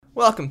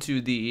Welcome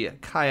to the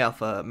Chi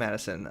Alpha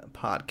Madison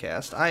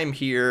podcast. I am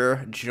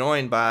here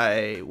joined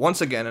by,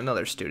 once again,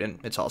 another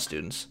student. It's all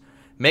students.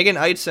 Megan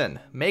Eidson.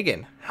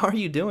 Megan, how are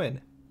you doing?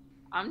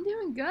 I'm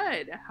doing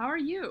good. How are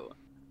you?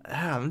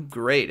 I'm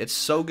great. It's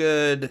so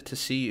good to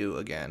see you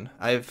again.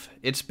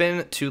 It's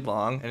been too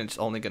long, and it's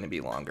only going to be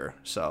longer.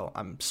 So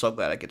I'm so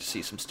glad I get to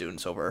see some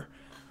students over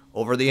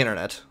the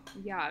internet.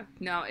 Yeah,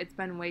 no, it's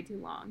been way too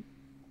long.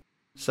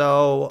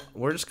 So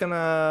we're just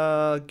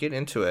gonna get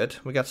into it.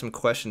 We got some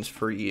questions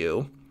for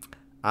you.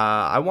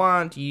 I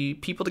want you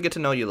people to get to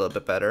know you a little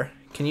bit better.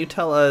 Can you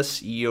tell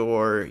us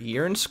your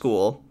year in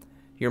school,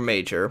 your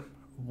major,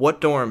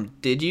 what dorm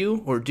did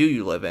you or do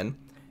you live in,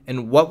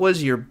 and what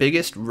was your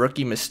biggest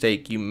rookie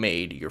mistake you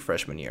made your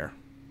freshman year?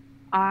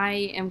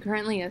 I am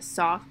currently a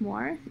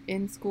sophomore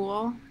in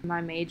school.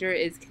 My major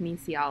is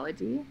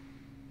kinesiology,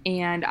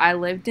 and I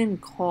lived in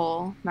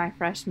Cole my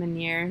freshman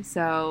year,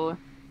 so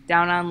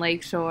down on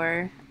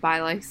Lakeshore by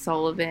like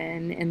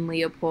Sullivan and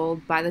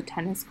Leopold by the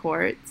tennis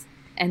courts.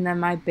 And then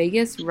my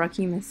biggest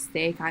rookie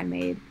mistake I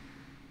made,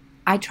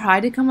 I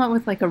tried to come up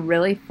with like a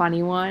really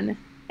funny one,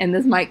 and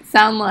this might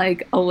sound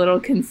like a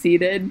little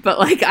conceited, but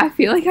like I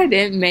feel like I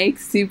didn't make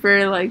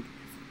super like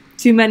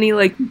too many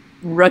like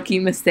rookie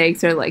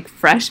mistakes or like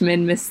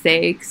freshman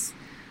mistakes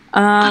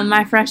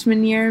my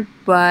freshman year,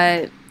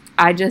 but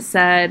I just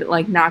said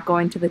like not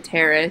going to the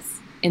terrace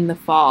in the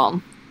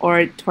fall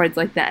or towards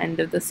like the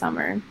end of the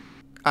summer.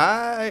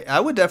 I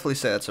would definitely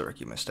say that's a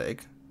rookie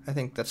mistake. I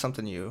think that's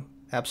something you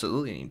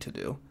absolutely need to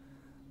do.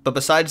 But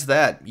besides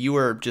that, you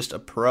were just a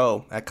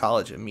pro at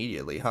college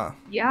immediately, huh?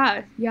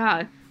 Yeah.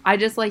 I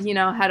just like,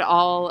 had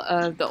all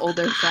of the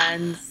older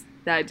friends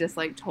that just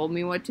like told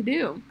me what to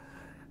do.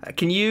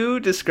 Can you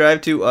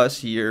describe to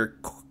us your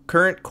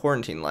current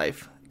quarantine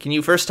life? Can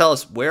you first tell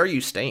us where are you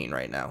staying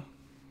right now?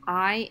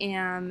 I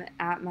am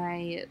at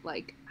my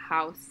like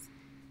house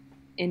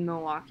in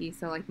Milwaukee,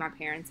 so like my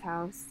parents'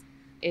 house.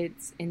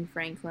 It's in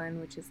Franklin,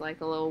 which is like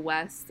a little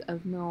west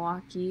of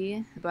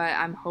Milwaukee, but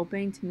I'm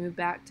hoping to move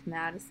back to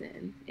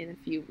Madison in a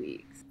few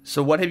weeks.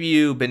 So what have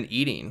you been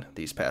eating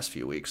these past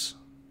few weeks?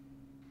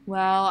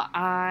 Well,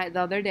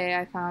 the other day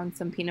I found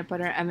some peanut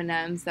butter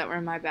M&Ms that were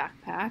in my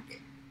backpack.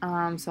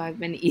 So I've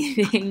been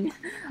eating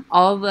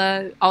all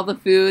the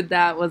food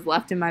that was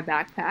left in my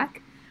backpack.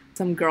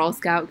 Some Girl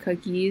Scout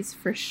cookies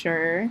for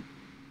sure,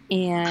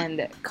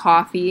 and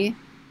coffee.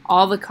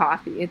 All the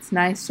coffee. It's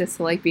nice just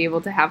to like be able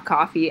to have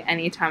coffee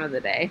any time of the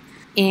day.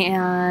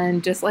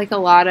 And just like a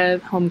lot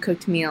of home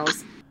cooked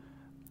meals.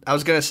 I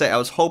was gonna say I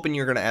was hoping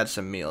you were gonna add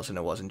some meals and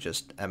it wasn't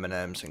just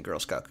M&Ms and Girl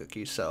Scout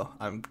cookies. So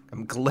I'm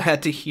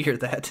glad to hear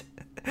that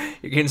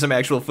you're getting some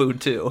actual food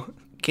too.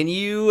 Can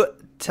you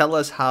tell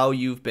us how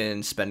you've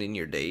been spending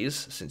your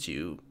days since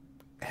you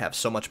have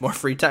so much more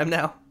free time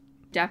now?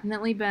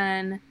 Definitely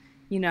been,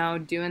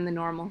 doing the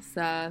normal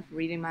stuff,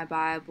 reading my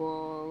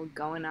Bible,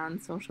 going on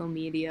social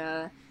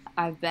media.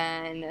 I've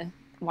been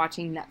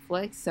watching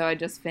Netflix, so I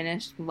just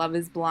finished Love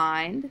is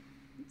Blind.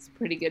 It's a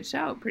pretty good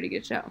show.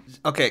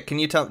 Okay, can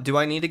you do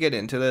I need to get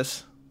into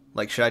this?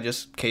 Like, should I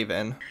just cave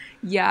in?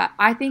 Yeah,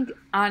 I think,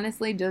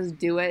 honestly, just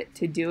do it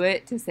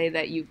to say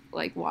that you,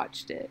 like,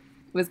 watched it.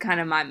 Was kind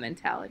of my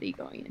mentality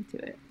going into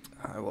it.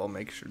 I will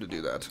make sure to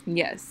do that.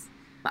 Yes.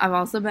 I've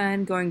also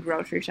been going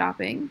grocery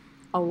shopping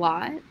a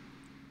lot.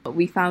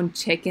 We found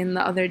chicken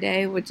the other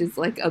day, which is,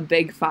 like, a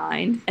big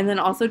find. And then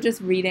also just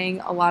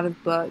reading a lot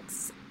of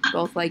books.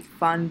 Both like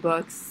fun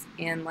books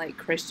and like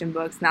Christian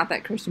books. Not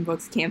that Christian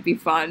books can't be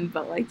fun,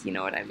 but like you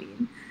know what I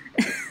mean.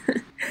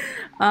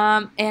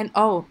 And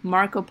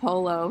Marco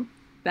Polo,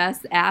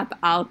 best app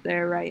out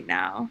there right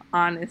now,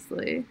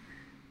 honestly.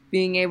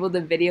 Being able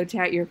to video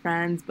chat your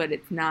friends, but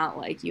it's not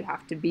like you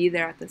have to be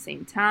there at the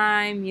same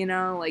time,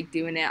 like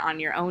doing it on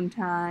your own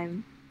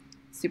time.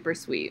 Super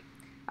sweet.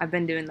 I've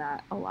been doing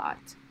that a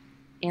lot.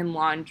 And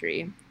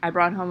laundry. I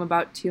brought home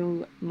about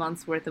 2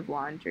 months worth of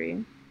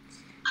laundry.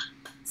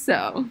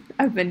 So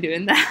I've been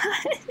doing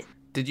that.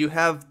 Do you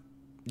have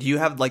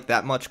like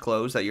that much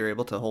clothes that you're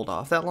able to hold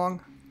off that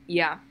long?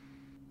 Yeah.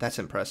 That's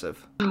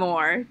impressive.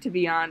 More, to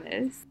be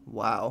honest.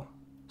 Wow.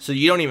 So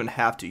you don't even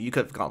have to. You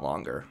could have gone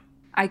longer.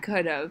 I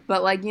could have.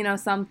 But like,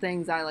 some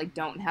things I like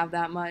don't have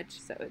that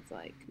much. So it's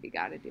like, we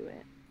got to do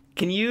it.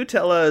 Can you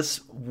tell us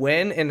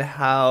when and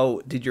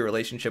how did your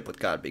relationship with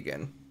God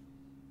begin?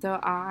 So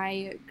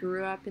I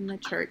grew up in the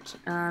church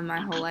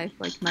my whole life.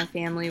 Like my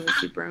family was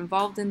super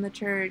involved in the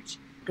church.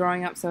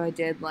 Growing up, so I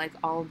did like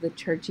all of the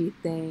churchy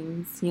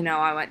things.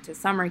 I went to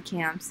summer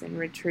camps and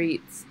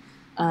retreats,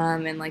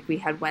 and like we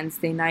had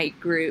Wednesday night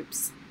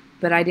groups.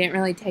 But I didn't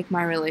really take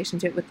my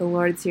relationship with the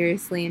Lord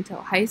seriously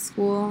until high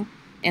school,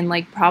 and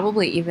like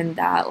probably even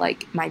that,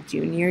 like my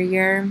junior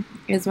year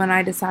is when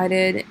I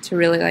decided to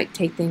really like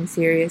take things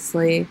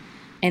seriously.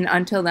 And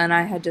until then,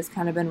 I had just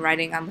kind of been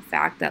writing on the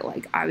fact that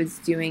like I was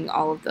doing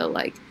all of the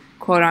like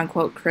quote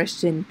unquote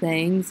Christian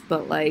things,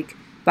 but like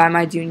by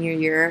my junior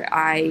year,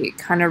 I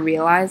kind of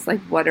realized like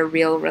what a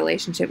real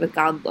relationship with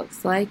God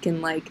looks like,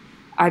 and like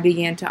I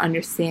began to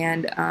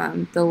understand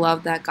the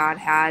love that God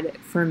had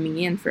for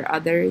me and for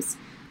others.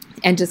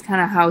 and just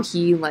kind of how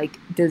he like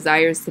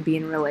desires to be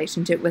in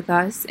relationship with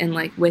us and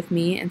like with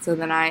me. And so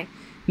then I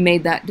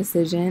made that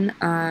decision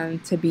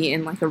to be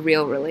in like a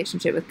real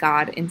relationship with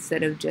God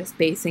instead of just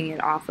basing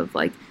it off of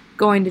like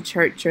going to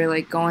church or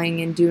like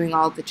going and doing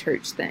all the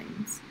church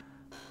things.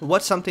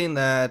 What's something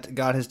that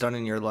God has done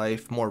in your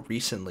life more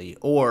recently,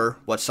 or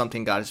what's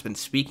something God has been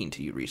speaking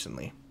to you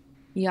recently?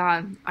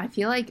 Yeah, I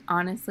feel like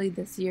honestly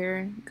this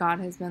year God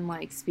has been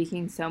like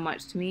speaking so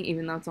much to me,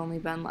 even though it's only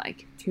been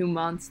like 2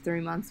 months, 3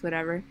 months,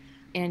 whatever.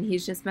 And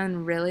he's just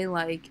been really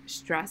like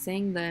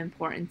stressing the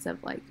importance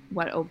of like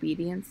what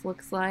obedience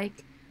looks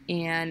like.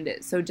 And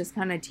so just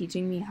kind of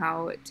teaching me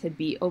how to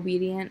be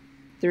obedient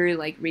through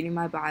like reading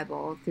my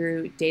Bible,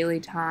 through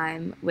daily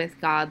time with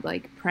God,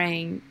 like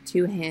praying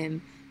to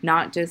him,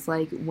 not just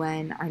like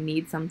when I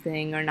need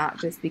something or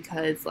not just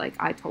because like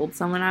I told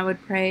someone I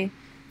would pray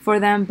for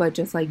them, but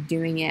just like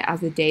doing it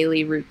as a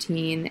daily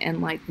routine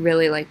and like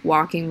really like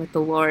walking with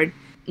the Lord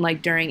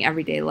like during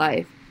everyday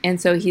life.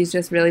 And so he's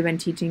just really been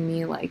teaching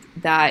me like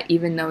that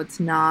even though it's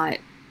not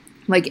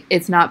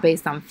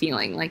based on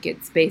feeling, like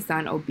it's based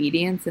on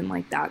obedience, and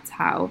like that's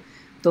how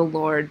the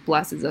Lord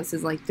blesses us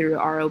is like through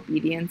our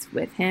obedience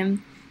with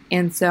him.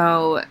 And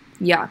so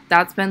yeah,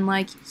 that's been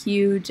like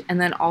huge.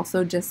 And then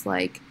also just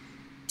like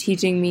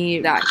teaching me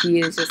that he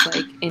is just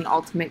like in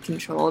ultimate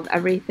control of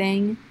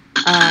everything.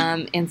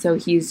 And so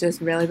he's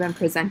just really been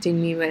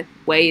presenting me with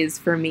ways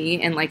for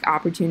me and like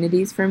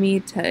opportunities for me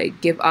to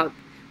give up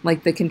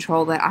like the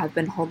control that I've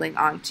been holding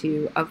on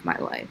to of my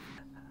life.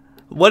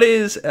 What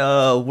is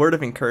a word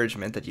of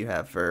encouragement that you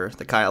have for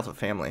the Chi Alpha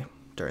family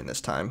during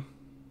this time?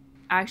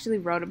 I actually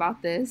wrote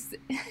about this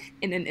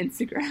in an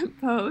Instagram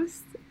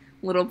post.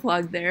 Little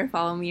plug there,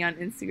 follow me on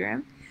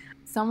Instagram.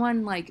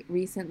 Someone like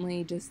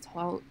recently just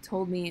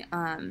told me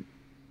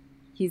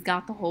he's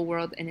got the whole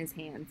world in his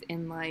hands,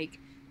 and like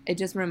it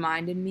just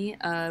reminded me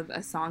of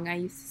a song I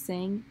used to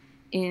sing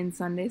in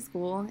Sunday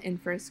school in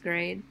first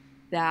grade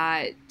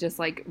that just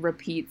like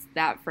repeats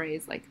that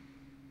phrase like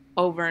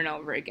over and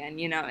over again,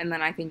 you know. And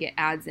then I think it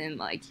adds in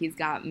like he's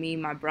got me,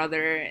 my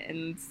brother,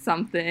 and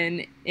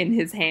something in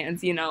his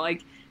hands, you know,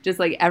 like just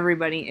like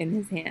everybody in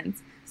his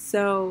hands.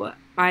 So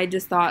I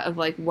just thought of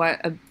like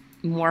what a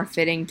more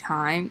fitting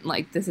time,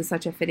 like this is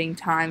such a fitting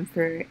time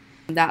for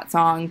that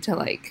song to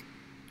like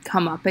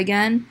come up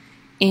again.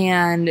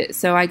 And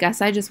so I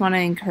guess I just want to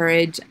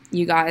encourage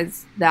you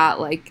guys that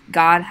like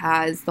God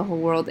has the whole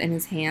world in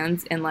his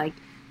hands, and like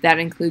that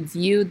includes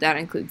you, that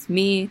includes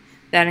me,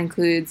 that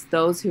includes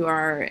those who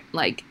are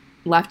like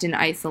left in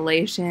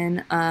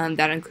isolation,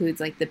 that includes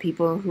like the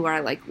people who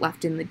are like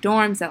left in the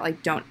dorms that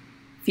like don't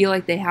feel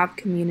like they have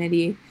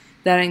community,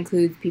 that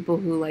includes people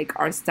who like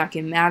are stuck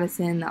in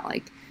Madison that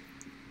like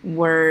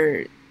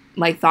were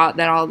like thought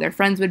that all their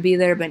friends would be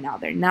there but now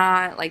they're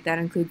not, like that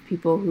includes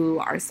people who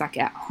are stuck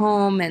at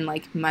home and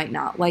like might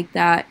not like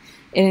that.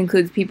 It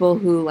includes people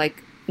who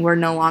like were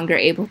no longer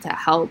able to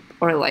help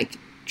or like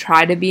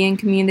try to be in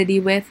community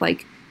with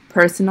like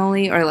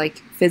personally or like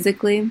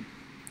physically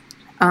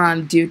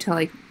due to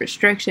like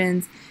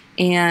restrictions.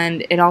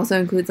 And it also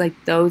includes like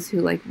those who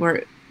like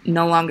were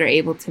no longer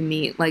able to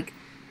meet. Like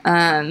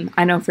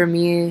I know for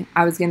me,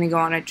 I was gonna go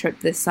on a trip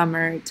this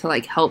summer to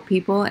like help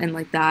people, and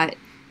like that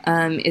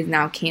is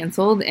now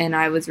canceled. And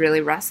I was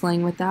really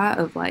wrestling with that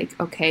of like,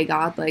 okay,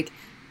 God, like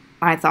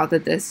I thought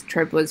that this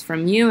trip was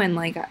from you and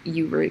like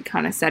you were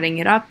kind of setting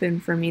it up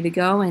and for me to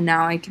go, and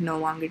now I can no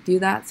longer do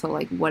that. So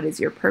like, what is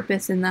your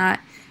purpose in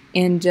that?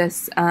 And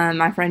just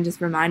my friend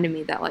just reminded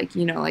me that like,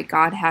 you know, like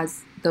God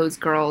has those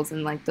girls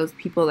and like those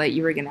people that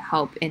you were going to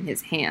help in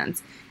his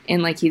hands,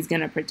 and like he's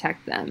going to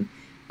protect them.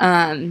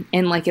 And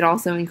like it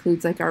also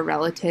includes like our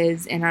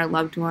relatives and our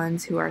loved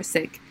ones who are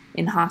sick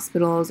in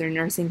hospitals or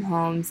nursing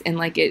homes, and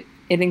like it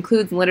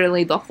includes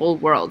literally the whole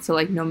world. So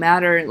like no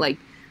matter like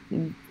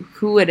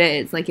who it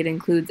is, like it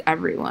includes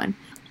everyone.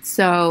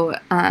 So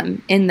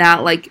in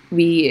that, like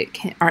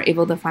are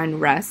able to find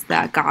rest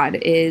that God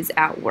is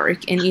at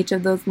work in each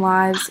of those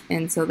lives.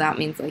 And so that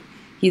means like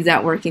he's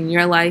at work in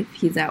your life,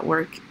 he's at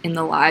work in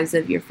the lives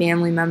of your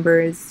family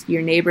members,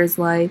 your neighbor's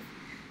life,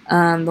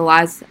 the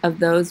lives of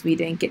those we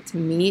didn't get to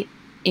meet.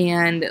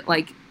 And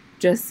like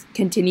just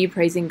continue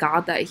praising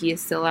God that he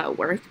is still at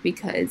work,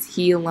 because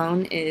he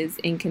alone is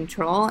in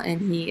control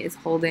and he is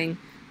holding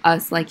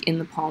us like in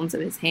the palms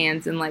of his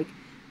hands. And like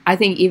I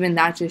think even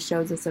that just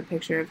shows us a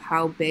picture of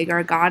how big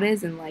our God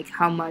is, and like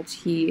how much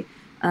he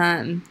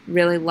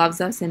really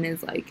loves us and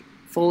is like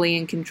fully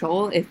in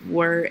control if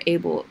we're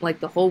able, like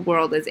the whole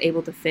world is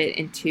able to fit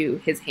into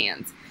his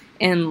hands.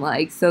 And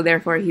like so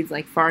therefore he's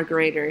like far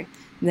greater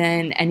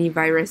than any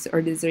virus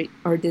or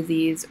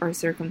disease or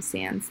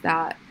circumstance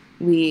that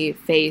we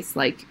face,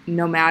 like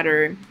no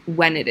matter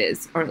when it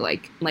is, or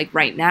like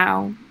right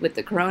now with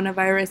the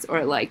coronavirus,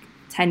 or like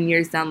 10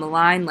 years down the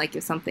line, like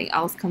if something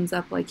else comes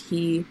up, like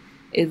he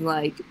is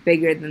like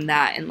bigger than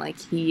that, and like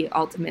he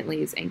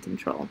ultimately is in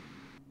control.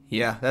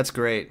 Yeah, that's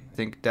great. I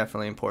think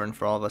definitely important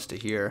for all of us to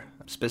hear,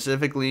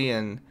 specifically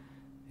in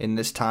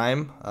this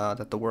time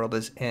that the world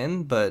is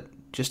in, but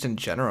just in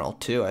general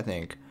too. I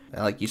think,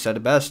 like you said it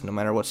best, no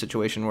matter what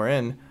situation we're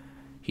in,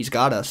 he's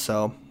got us.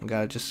 So we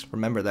got to just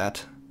remember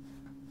that.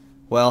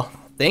 Well,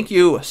 thank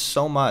you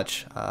so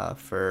much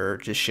for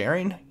just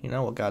sharing,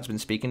 what God's been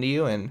speaking to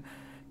you and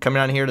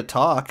coming on here to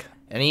talk.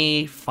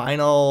 Any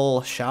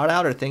final shout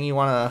out or thing you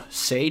want to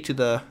say to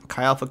the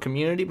Chi Alpha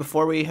community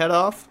before we head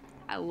off?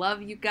 I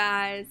love you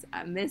guys.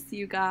 I miss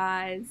you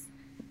guys.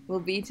 We'll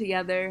be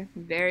together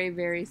very,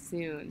 very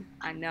soon.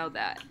 I know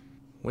that.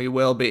 We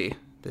will be.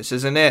 This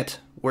isn't it.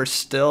 We're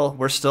still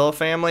a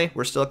family.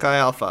 We're still Chi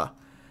Alpha.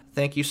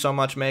 Thank you so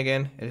much,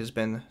 Megan. It has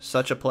been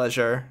such a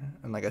pleasure.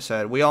 And like I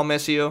said, we all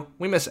miss you.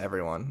 We miss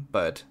everyone,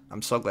 but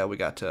I'm so glad we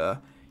got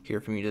to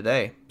hear from you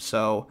today.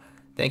 So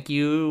thank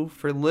you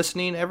for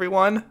listening,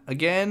 everyone.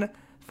 Again,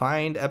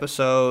 find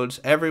episodes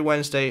every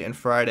Wednesday and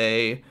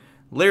Friday.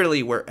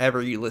 Literally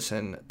wherever you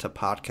listen to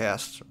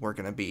podcasts, we're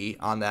going to be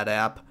on that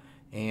app.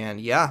 And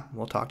yeah,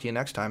 we'll talk to you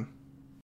next time.